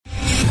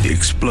The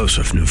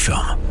explosive new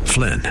film,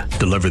 Flynn,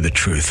 Deliver the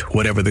Truth,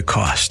 Whatever the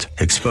Cost,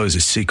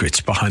 exposes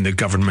secrets behind the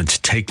government's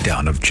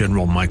takedown of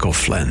General Michael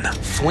Flynn.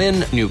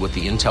 Flynn knew what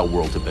the intel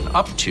world had been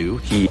up to.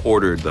 He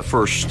ordered the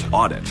first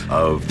audit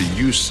of the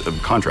use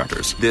of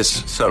contractors.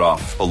 This set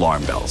off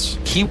alarm bells.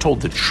 He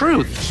told the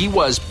truth. He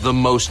was the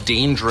most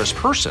dangerous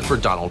person for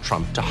Donald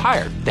Trump to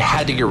hire. They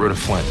had to get rid of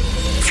Flynn.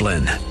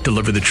 Flynn,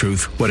 Deliver the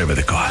Truth, Whatever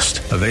the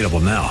Cost. Available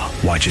now.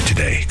 Watch it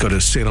today. Go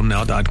to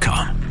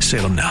salemnow.com.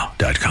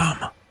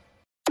 salemnow.com.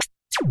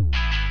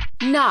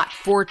 Not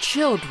for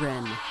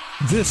children.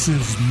 This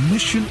is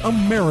Mission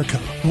America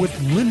with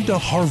Linda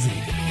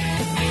Harvey.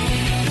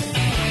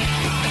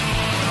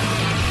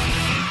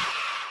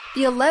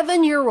 The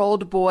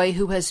 11-year-old boy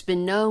who has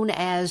been known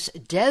as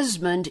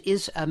Desmond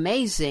is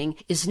amazing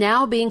is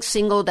now being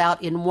singled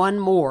out in one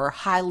more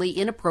highly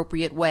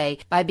inappropriate way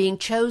by being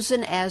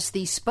chosen as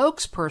the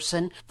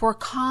spokesperson for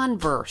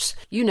Converse,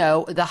 you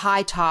know, the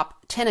high-top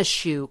tennis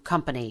shoe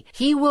company.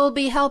 He will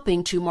be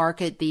helping to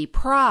market the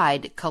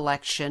Pride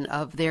collection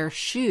of their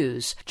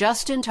shoes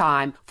just in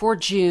time for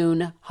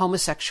June,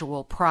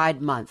 Homosexual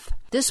Pride Month.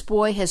 This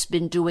boy has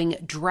been doing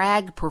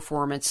drag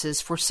performances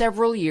for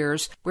several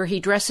years where he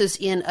dresses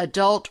in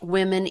adult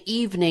women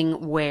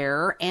evening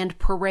wear and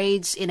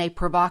parades in a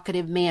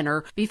provocative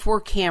manner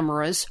before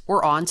cameras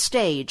or on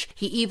stage.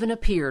 He even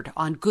appeared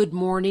on Good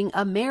Morning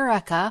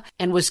America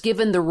and was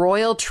given the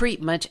royal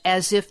treatment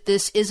as if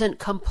this isn't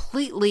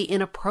completely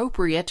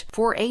inappropriate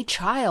for a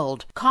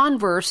child.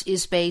 Converse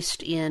is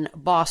based in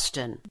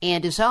Boston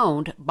and is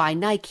owned by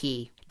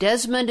Nike.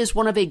 Desmond is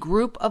one of a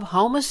group of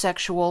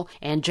homosexual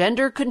and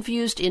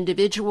gender-confused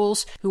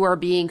individuals who are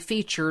being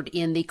featured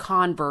in the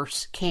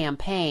Converse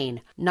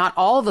campaign. Not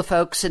all the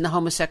folks in the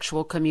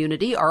homosexual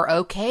community are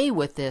okay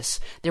with this.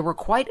 There were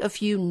quite a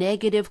few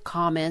negative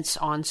comments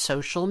on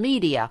social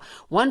media.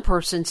 One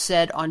person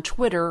said on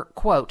Twitter,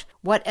 quote,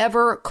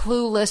 "Whatever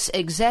clueless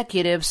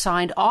executive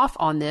signed off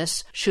on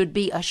this should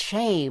be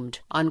ashamed,"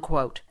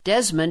 unquote.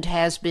 Desmond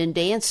has been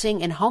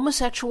dancing in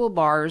homosexual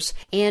bars,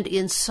 and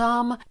in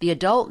some, the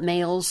adult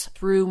males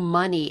threw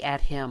money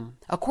at him.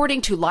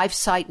 According to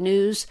LifeSite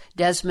News,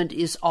 Desmond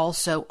is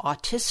also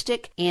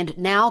autistic and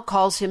now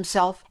calls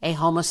himself a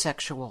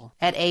homosexual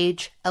at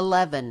age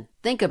 11.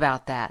 Think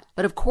about that.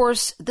 But of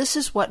course, this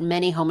is what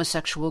many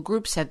homosexual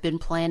groups have been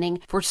planning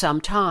for some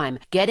time,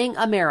 getting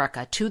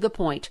America to the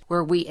point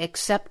where we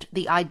accept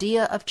the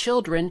idea of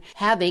children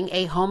having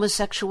a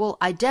homosexual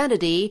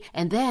identity,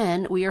 and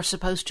then we are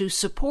supposed to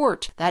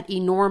support that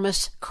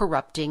enormous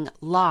corrupting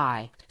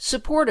lie.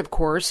 Support, of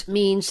course,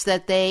 means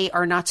that they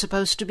are not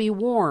supposed to be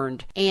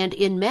warned, and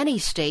in many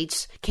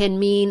states can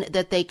mean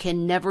that they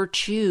can never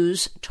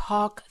choose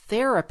talk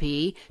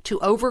therapy to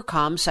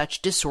overcome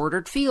such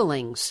disordered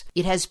feelings.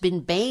 It has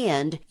been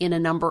banned in a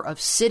number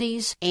of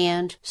cities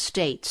and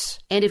states.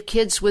 And if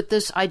kids with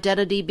this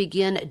identity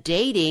begin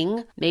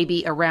dating,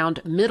 maybe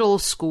around middle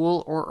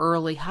school or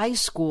early high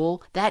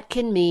school, that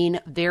can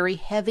mean very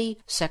heavy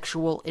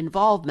sexual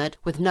involvement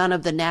with none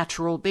of the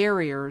natural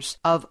barriers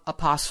of a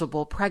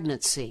possible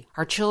pregnancy.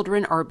 Our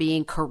children are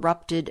being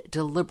corrupted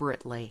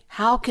deliberately.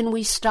 How can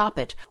we stop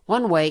it?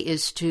 One way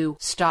is to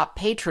stop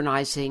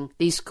patronizing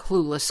these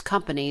clueless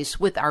companies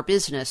with our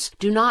business.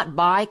 Do not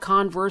buy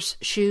Converse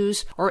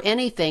shoes or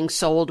anything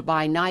sold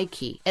by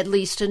Nike, at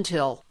least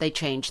until they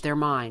change their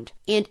mind.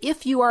 And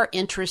if you are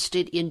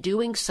interested in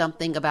doing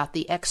something about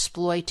the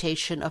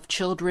exploitation of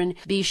children,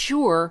 be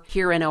sure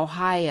here in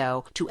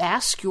Ohio to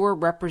ask your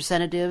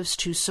representatives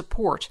to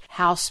support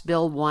House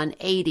Bill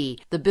 180,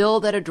 the bill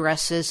that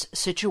addresses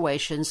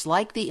situations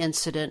like the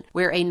incident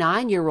where a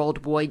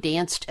 9-year-old boy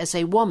danced as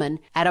a woman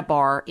at a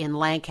bar in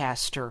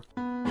Lancaster.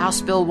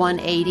 House Bill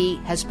 180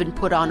 has been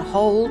put on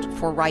hold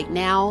for right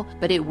now,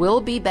 but it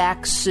will be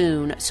back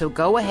soon, so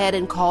go ahead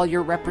and call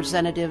your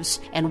representatives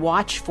and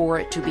watch for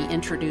it to be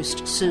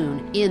introduced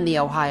soon in the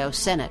Ohio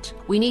Senate.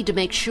 We need to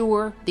make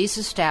sure these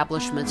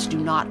establishments do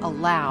not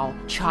allow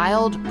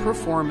child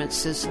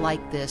performances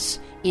like this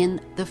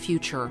in the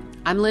future.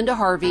 I'm Linda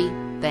Harvey.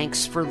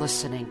 Thanks for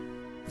listening.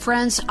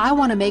 Friends, I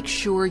want to make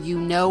sure you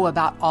know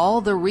about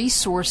all the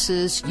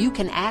resources you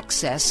can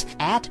access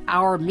at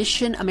our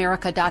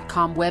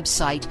missionamerica.com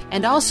website.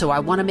 And also, I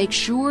want to make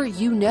sure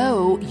you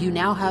know you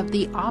now have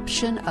the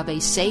option of a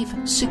safe,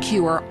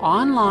 secure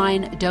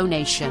online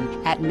donation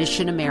at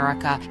Mission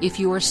America if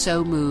you are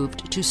so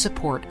moved to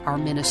support our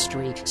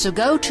ministry. So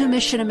go to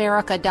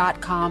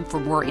missionamerica.com for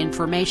more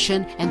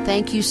information, and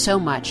thank you so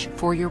much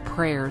for your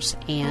prayers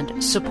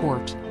and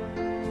support.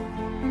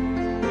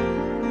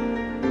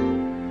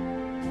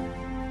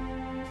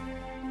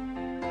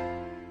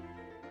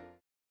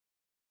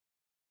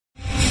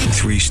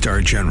 3-star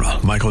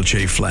General Michael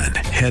J. Flynn,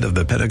 head of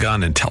the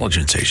Pentagon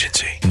Intelligence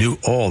Agency, knew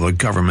all the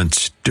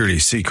government's dirty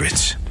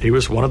secrets. He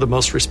was one of the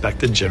most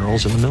respected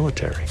generals in the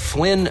military.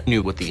 Flynn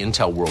knew what the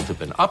intel world had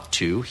been up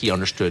to. He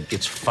understood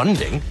its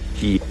funding.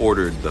 He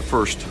ordered the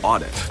first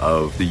audit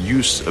of the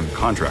use of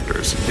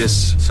contractors.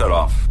 This set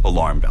off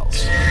alarm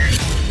bells.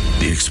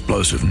 The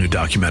explosive new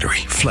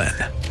documentary, Flynn,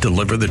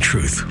 deliver the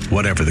truth,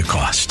 whatever the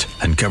cost,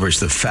 and covers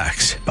the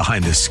facts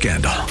behind this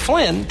scandal.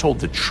 Flynn told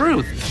the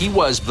truth. He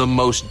was the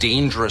most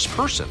dangerous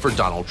person for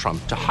Donald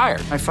Trump to hire.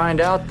 I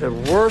find out the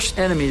worst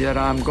enemy that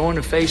I'm going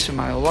to face in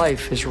my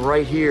life is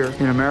right here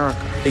in America.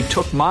 They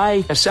took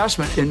my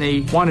assessment and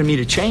they wanted me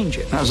to change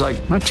it. And I was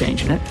like, I'm not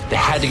changing it. They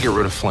had to get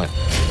rid of Flynn.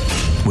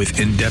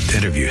 With in-depth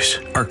interviews,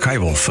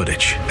 archival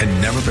footage,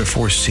 and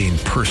never-before-seen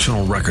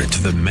personal records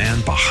of the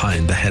man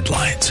behind the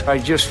headlines. I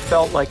just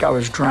felt like I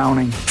was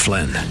drowning.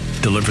 Flynn,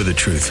 deliver the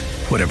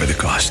truth, whatever the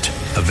cost.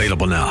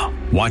 Available now.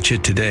 Watch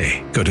it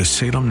today. Go to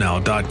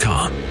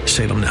salemnow.com.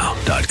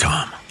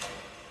 salemnow.com.